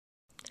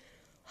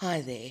Hi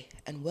there,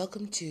 and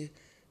welcome to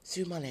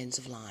Through My Lens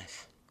of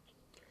Life.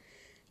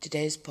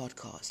 Today's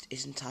podcast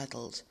is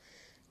entitled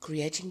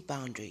Creating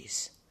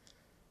Boundaries,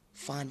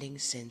 Finding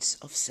Sense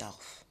of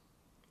Self.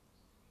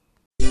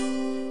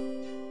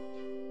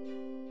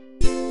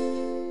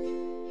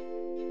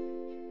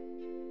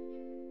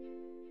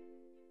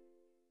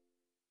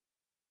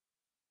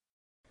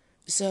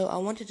 So I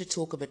wanted to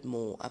talk a bit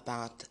more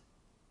about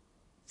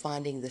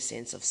finding the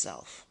sense of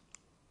self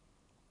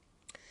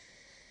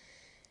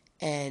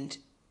and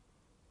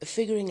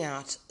figuring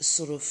out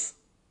sort of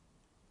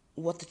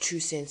what the true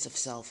sense of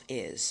self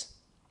is.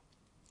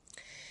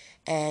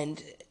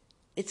 And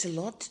it's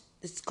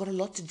got a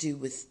lot to do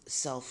with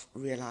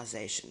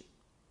self-realization.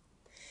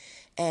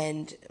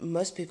 And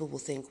most people will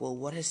think, well,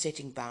 what has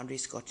setting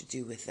boundaries got to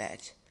do with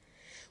that?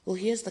 Well,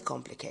 here's the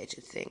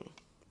complicated thing.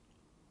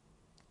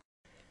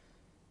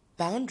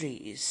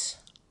 Boundaries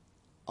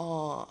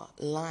are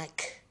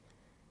like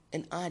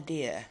an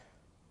idea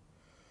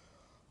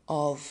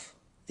of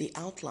the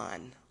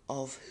outline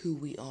of who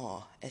we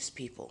are as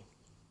people.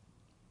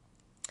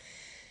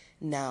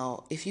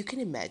 Now, if you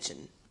can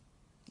imagine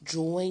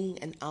drawing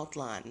an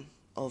outline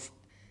of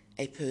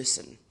a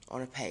person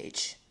on a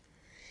page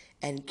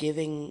and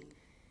giving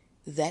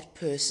that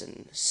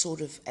person sort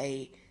of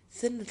a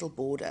thin little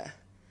border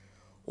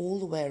all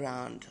the way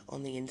around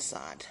on the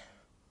inside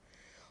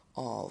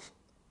of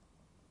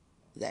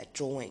that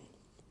drawing.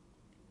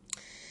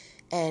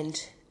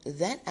 And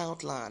that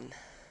outline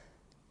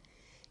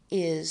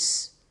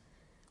is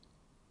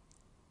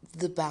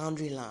the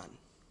boundary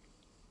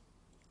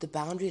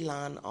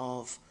line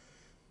of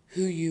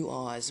who you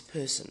are as a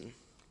person.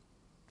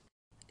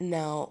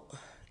 Now,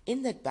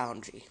 in that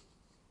boundary,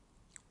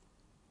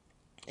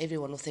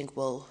 everyone will think,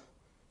 well,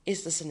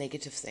 is this a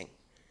negative thing?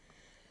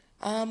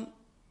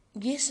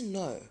 Yes and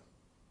no,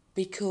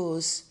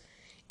 because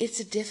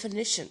it's a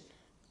definition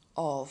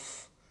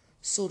of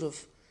sort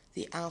of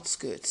the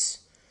outskirts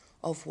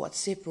of what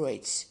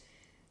separates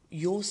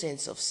your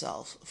sense of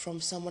self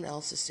from someone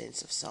else's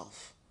sense of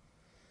self.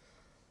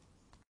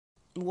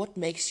 What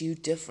makes you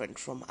different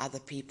from other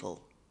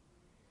people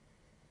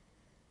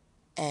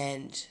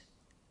and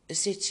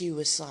sets you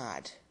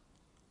aside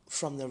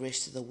from the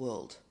rest of the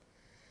world.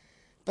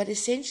 But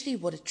essentially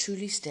what it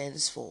truly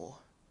stands for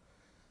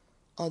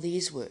are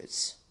these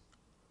words: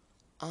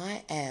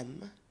 I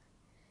am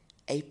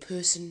a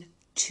person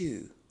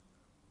too.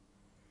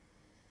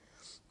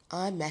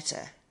 I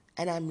matter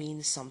and I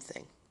mean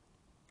something.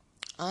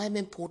 I am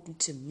important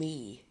to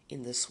me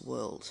in this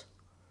world.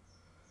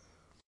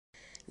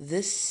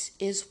 This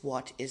is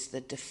what is the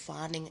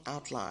defining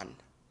outline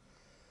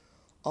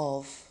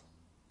of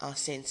our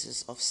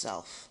senses of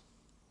self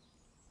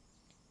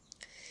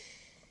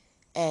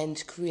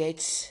and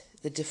creates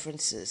the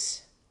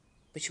differences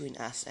between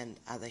us and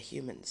other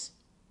humans.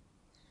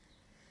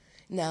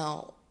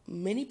 Now,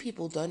 many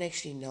people don't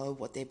actually know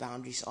what their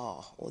boundaries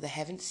are, or they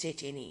haven't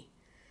set any.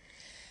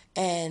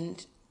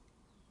 And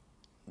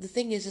the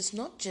thing is, it's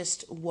not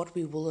just what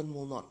we will and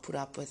will not put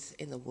up with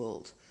in the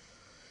world,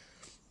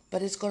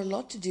 but it's got a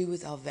lot to do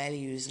with our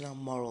values and our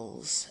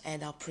morals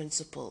and our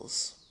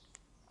principles.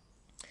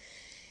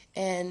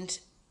 And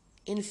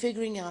in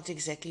figuring out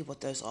exactly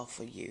what those are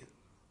for you.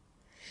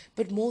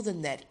 But more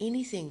than that,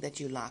 anything that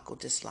you like or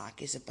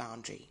dislike is a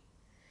boundary.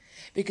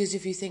 Because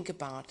if you think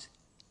about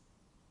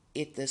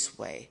it this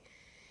way,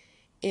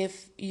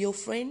 if your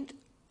friend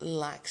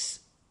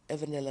likes a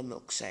vanilla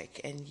milkshake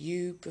and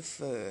you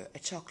prefer a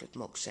chocolate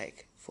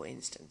milkshake, for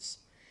instance,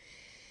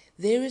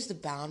 there is the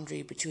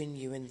boundary between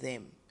you and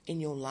them in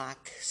your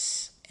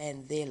likes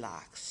and their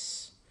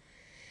likes.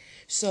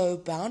 So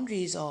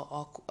boundaries are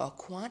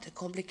quite a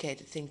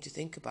complicated thing to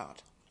think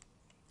about,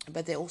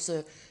 but they're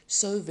also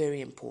so very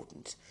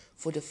important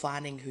for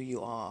defining who you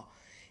are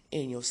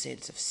in your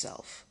sense of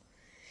self.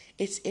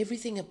 It's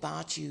everything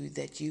about you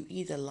that you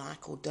either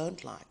like or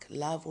don't like,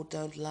 love or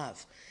don't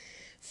love,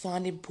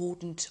 find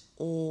important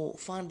or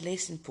find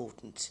less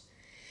important.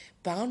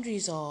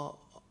 Boundaries are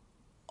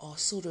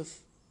sort of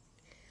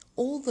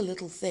all the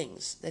little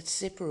things that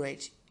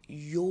separate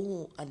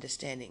your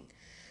understanding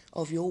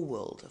of your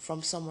world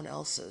from someone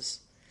else's.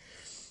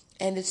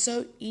 And it's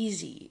so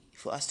easy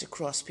for us to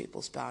cross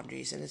people's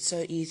boundaries, and it's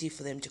so easy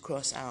for them to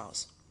cross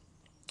ours.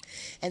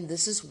 And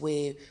this is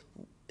where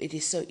it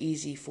is so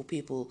easy for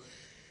people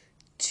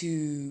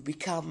to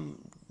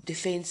become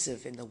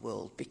defensive in the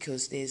world,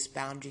 because there's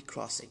boundary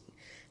crossing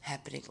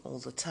happening all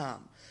the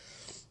time.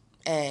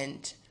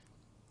 And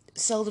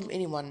seldom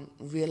anyone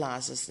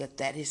realizes that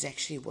that is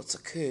actually what's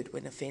occurred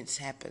when offense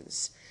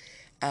happens,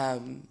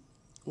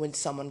 when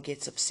someone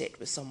gets upset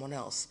with someone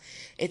else.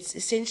 It's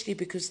essentially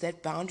because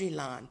that boundary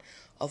line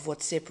of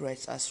what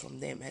separates us from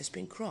them has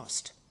been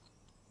crossed.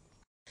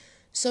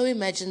 So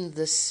imagine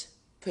this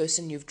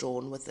person you've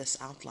drawn with this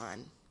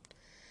outline.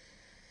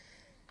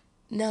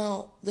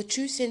 Now, the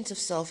true sense of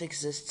self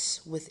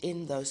exists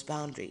within those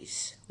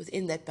boundaries,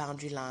 within that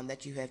boundary line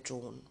that you have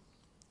drawn.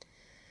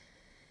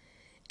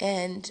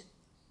 And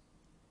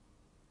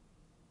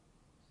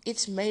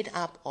it's made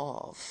up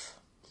of,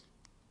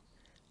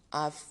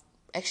 I've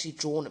actually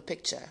drawn a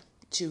picture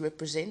to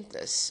represent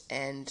this,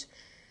 and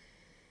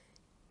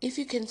if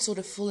you can sort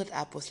of fill it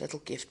up with little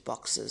gift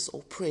boxes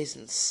or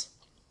presents,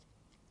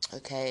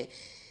 okay,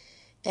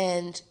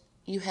 and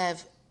you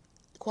have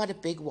quite a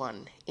big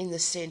one in the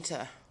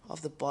center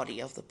of the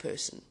body of the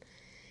person,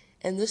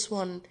 and this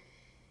one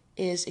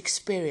is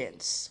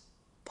experience,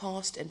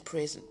 past and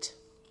present.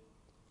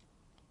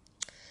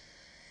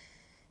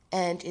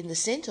 And in the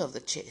center of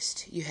the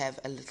chest, you have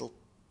a little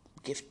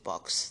gift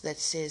box that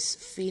says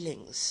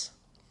feelings.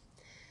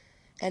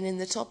 And in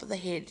the top of the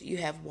head, you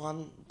have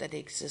one that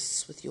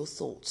exists with your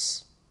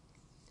thoughts.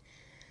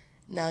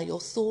 Now, your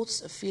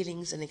thoughts,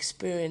 feelings, and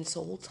experience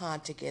are all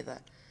tied together.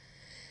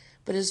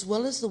 But as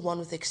well as the one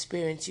with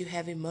experience, you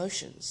have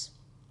emotions.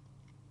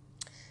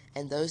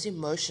 And those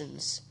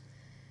emotions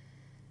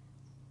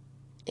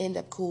end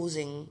up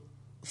causing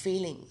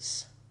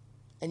feelings.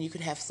 And you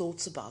can have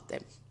thoughts about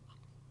them.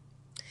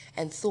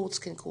 And thoughts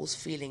can cause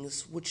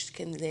feelings, which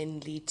can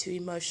then lead to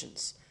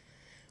emotions,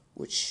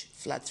 which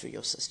flood through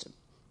your system.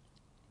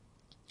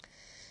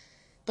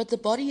 But the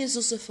body is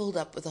also filled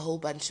up with a whole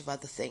bunch of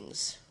other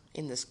things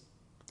in this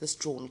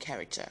drawn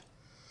character.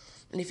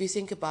 And if you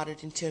think about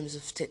it in terms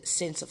of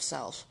sense of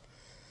self,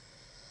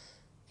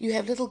 you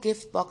have little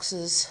gift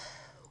boxes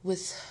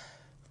with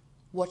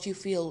what you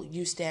feel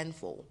you stand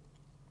for.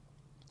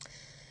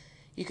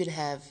 You can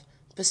have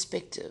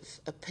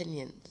perspective,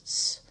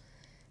 opinions,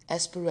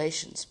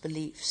 aspirations,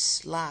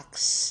 beliefs,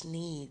 likes,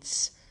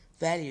 needs,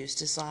 values,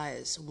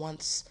 desires,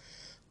 wants,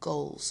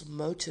 goals,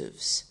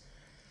 motives,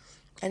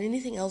 and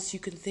anything else you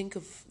can think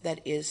of that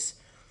is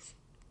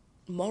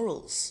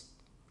morals.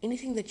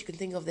 Anything that you can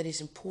think of that is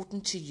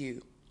important to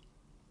you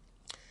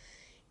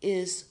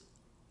is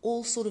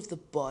all sort of the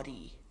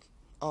body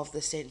of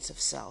the sense of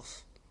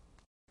self.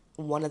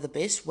 One of the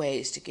best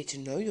ways to get to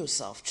know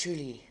yourself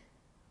truly,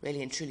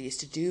 really and truly, is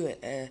to do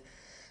a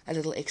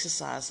little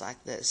exercise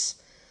like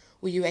this,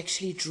 where you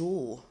actually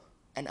draw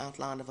an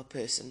outline of a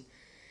person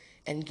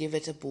and give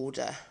it a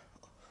border,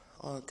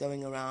 or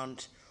going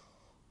around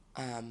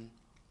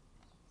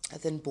a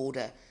thin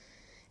border,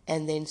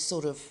 and then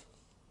sort of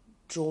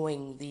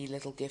drawing the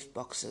little gift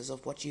boxes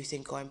of what you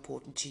think are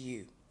important to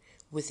you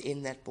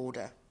within that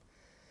border.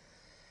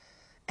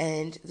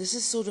 And this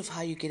is sort of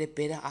how you get a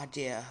better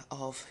idea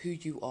of who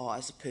you are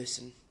as a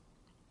person,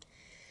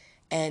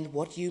 and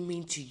what you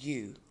mean to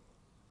you,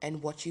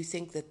 and what you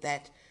think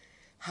that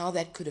how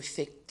that could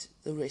affect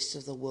the rest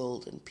of the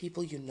world and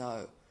people you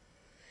know.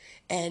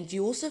 And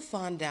you also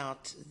find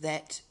out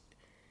that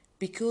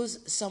because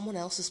someone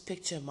else's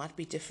picture might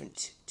be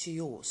different to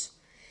yours,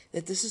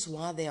 that this is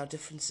why there are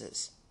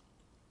differences.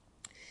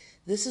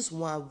 This is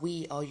why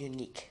we are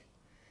unique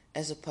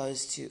as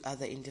opposed to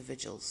other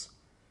individuals.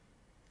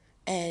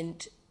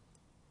 And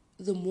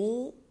the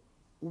more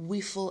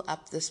we fill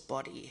up this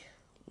body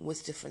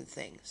with different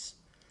things,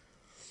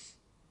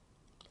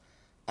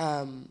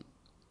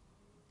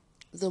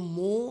 the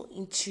more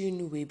in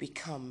tune we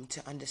become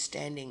to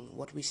understanding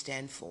what we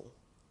stand for.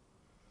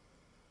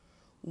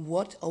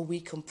 What are we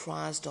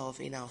comprised of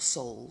in our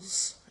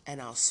souls and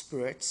our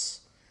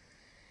spirits,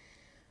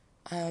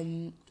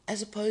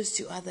 as opposed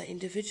to other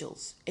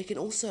individuals? It can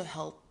also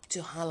help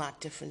to highlight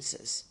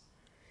differences.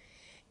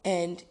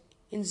 And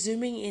in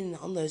zooming in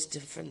on those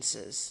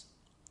differences,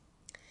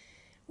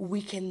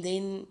 we can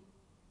then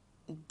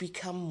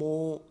become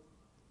more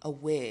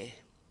aware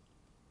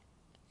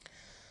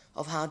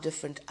of how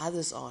different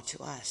others are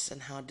to us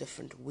and how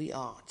different we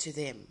are to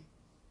them.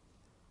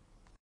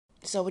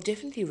 So I would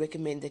definitely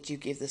recommend that you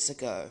give this a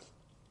go,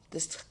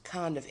 this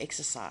kind of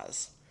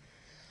exercise,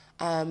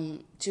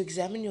 to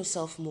examine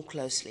yourself more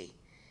closely.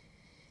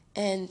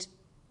 And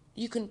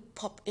you can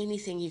pop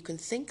anything you can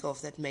think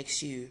of that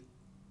makes you,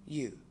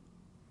 you.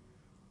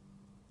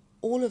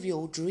 All of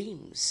your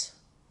dreams,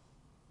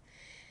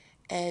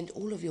 and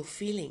all of your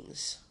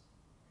feelings,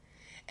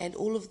 and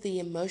all of the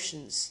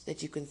emotions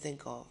that you can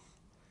think of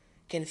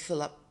can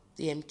fill up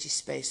the empty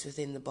space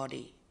within the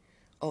body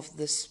of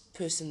this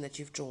person that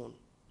you've drawn,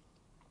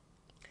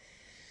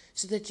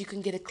 so that you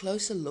can get a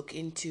closer look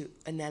into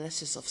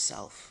analysis of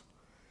self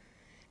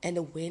and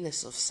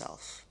awareness of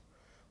self,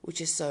 which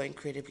is so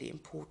incredibly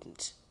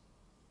important.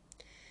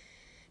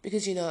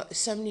 Because,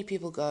 so many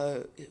people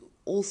go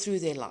all through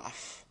their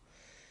life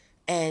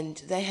and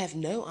they have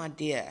no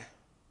idea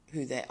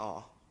who they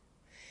are,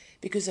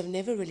 because they've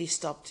never really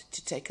stopped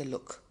to take a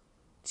look,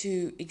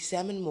 to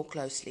examine more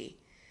closely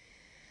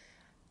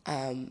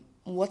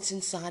what's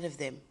inside of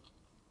them.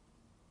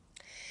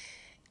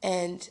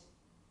 And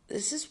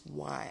this is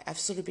why I've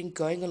sort of been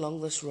going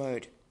along this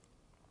road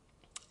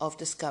of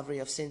discovery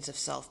of sense of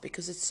self,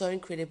 because it's so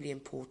incredibly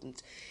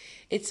important.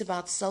 It's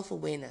about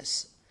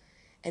self-awareness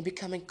and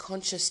becoming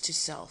conscious to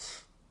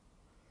self,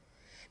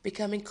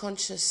 becoming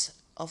conscious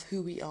of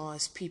who we are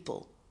as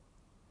people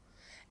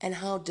and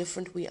how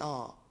different we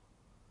are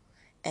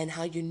and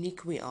how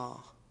unique we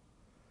are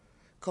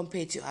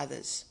compared to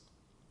others.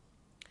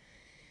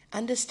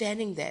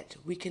 Understanding that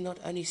we can not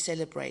only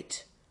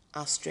celebrate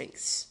our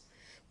strengths,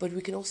 but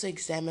we can also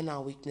examine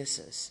our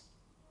weaknesses.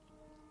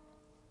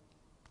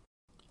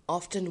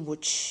 often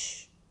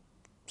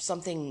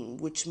something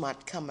which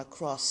might come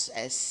across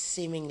as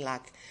seeming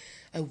like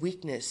a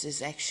weakness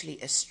is actually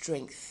a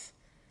strength.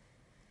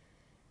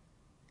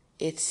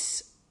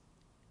 It's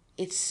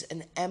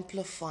an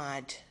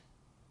amplified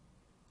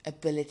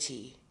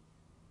ability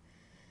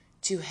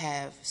to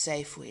have,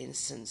 say for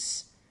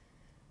instance,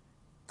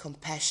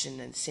 compassion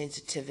and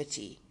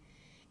sensitivity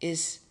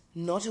is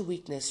not a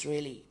weakness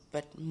really,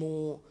 but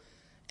more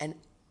an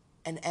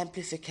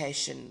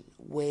amplification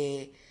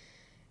where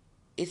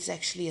it's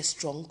actually a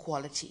strong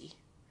quality.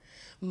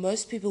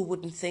 Most people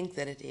wouldn't think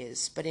that it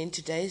is, but in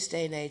today's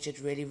day and age it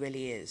really,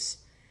 really is.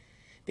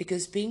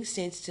 Because being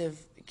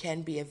sensitive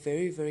can be a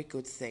very, very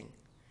good thing.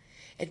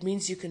 It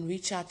means you can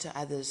reach out to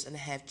others and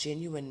have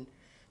genuine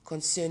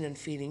concern and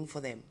feeling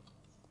for them.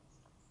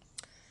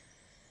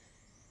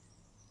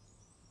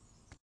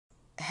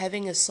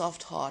 Having a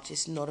soft heart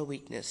is not a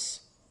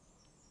weakness.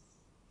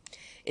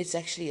 It's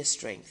actually a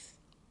strength.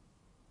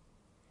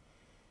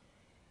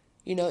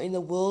 You know, in the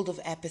world of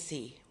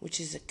apathy, which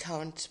is a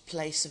current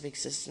place of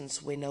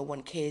existence where no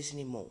one cares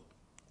anymore,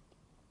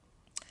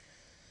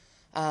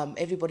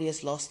 everybody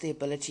has lost the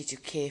ability to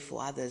care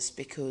for others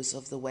because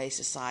of the way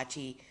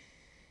society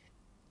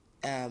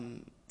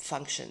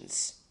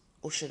functions,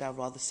 or should I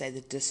rather say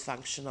the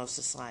dysfunction of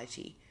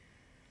society.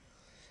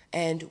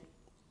 And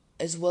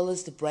as well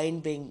as the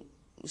brain being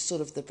sort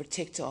of the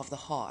protector of the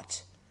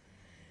heart,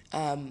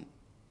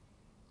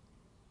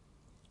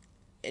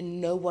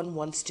 and no one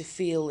wants to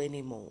feel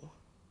anymore.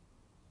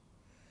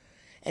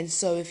 And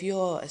so if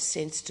you're a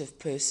sensitive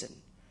person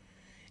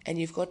and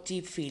you've got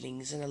deep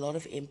feelings and a lot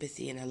of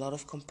empathy and a lot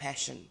of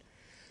compassion,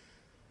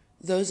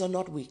 those are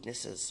not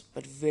weaknesses,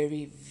 but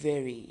very,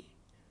 very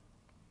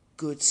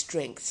good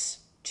strengths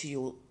to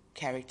your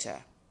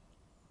character.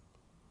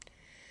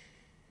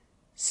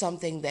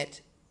 Something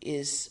that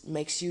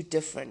makes you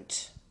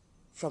different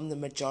from the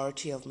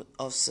majority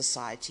of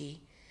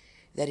society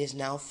that is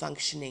now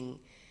functioning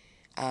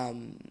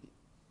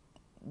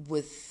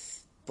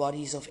with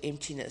bodies of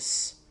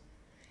emptiness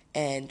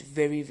and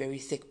very, very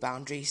thick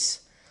boundaries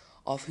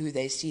of who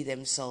they see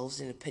themselves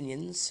in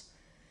opinions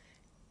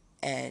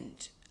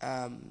and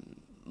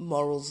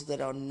morals that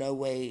are no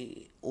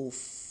way or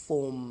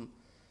form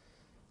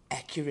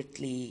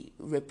accurately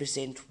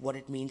represent what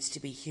it means to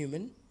be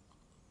human.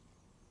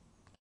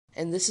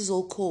 And this is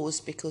all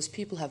caused because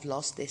people have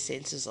lost their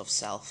senses of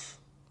self.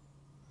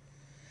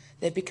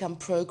 They become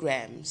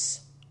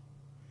programs,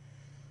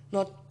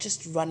 not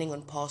just running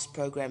on past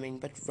programming,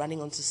 but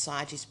running on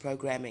society's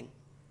programming.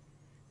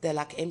 They're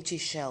like empty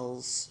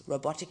shells,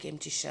 robotic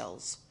empty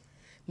shells,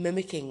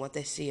 mimicking what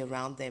they see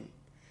around them.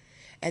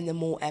 And the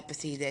more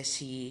apathy they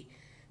see,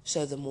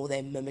 so the more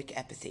they mimic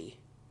apathy.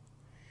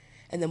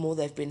 And the more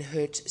they've been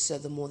hurt, so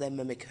the more they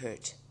mimic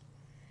hurt.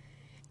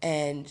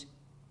 And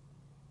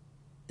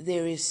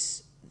there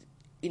is,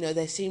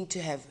 they seem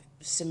to have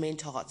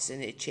cement hearts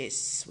in their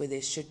chests where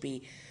there should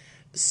be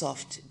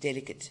soft,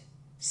 delicate,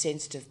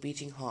 sensitive,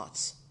 beating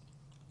hearts.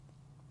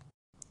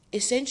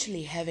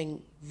 Essentially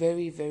having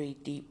very, very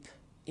deep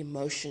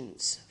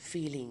emotions,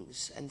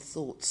 feelings, and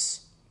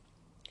thoughts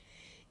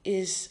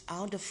is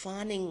our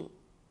defining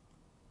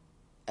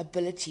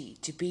ability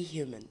to be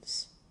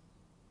humans.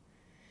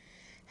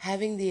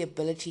 Having the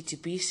ability to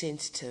be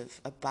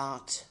sensitive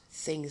about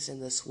things in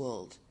this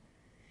world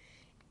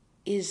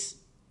is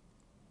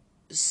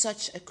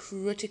such a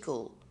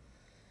critical,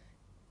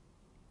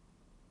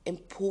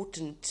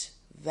 important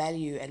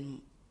value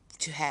and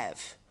to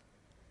have,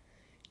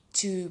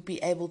 to be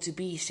able to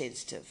be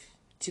sensitive,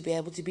 to be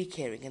able to be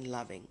caring and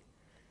loving,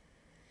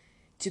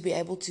 to be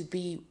able to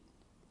be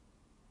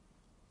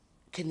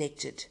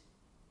connected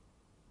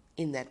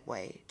in that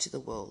way to the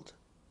world.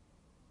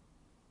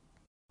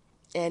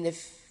 And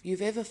if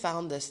you've ever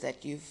found this,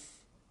 that you've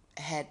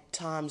had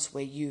times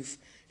where you've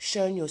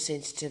shown your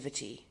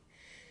sensitivity,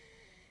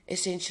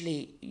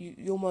 essentially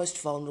your most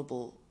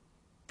vulnerable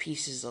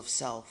pieces of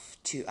self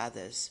to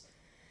others,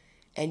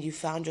 and you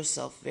found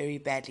yourself very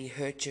badly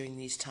hurt during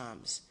these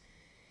times,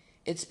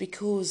 it's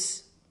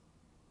because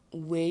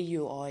where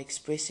you are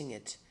expressing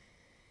it,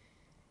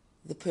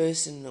 the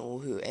person or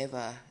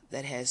whoever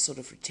that has sort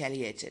of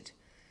retaliated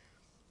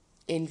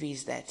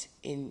envies that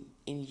in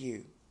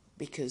you,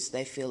 because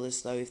they feel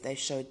as though if they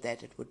showed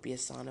that, it would be a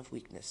sign of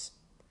weakness.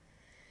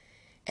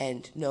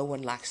 And no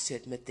one likes to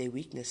admit their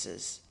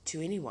weaknesses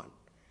to anyone,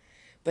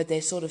 but they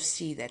sort of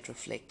see that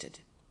reflected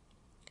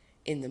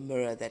in the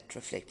mirror that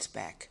reflects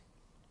back.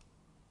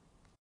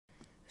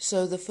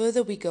 So the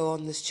further we go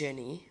on this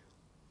journey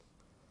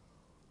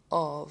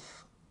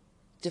of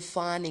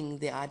defining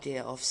the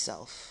idea of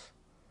self,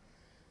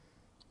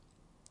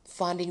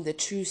 finding the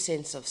true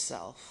sense of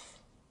self,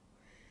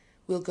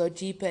 we'll go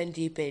deeper and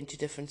deeper into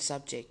different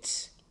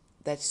subjects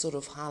that sort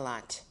of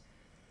highlight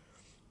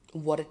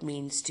what it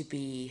means to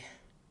be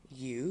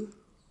you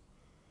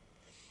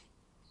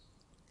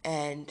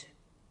and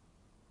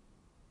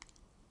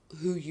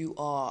who you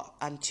are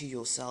unto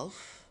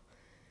yourself,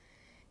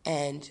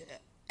 and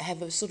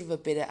have a sort of a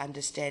better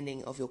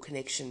understanding of your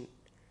connection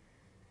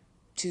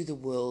to the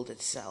world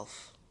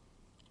itself.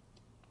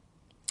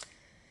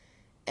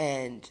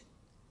 And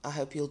I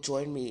hope you'll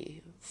join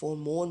me for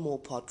more and more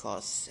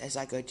podcasts as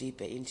I go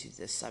deeper into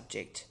this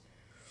subject,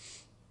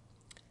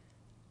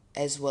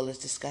 as well as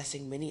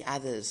discussing many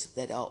others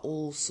that are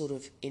all sort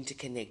of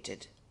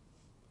interconnected.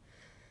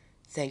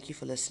 Thank you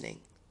for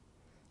listening.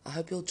 I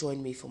hope you'll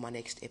join me for my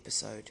next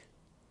episode.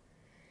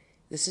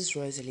 This is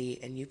Rosalie,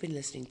 and you've been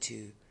listening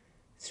to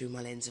Through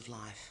My Lens of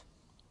Life.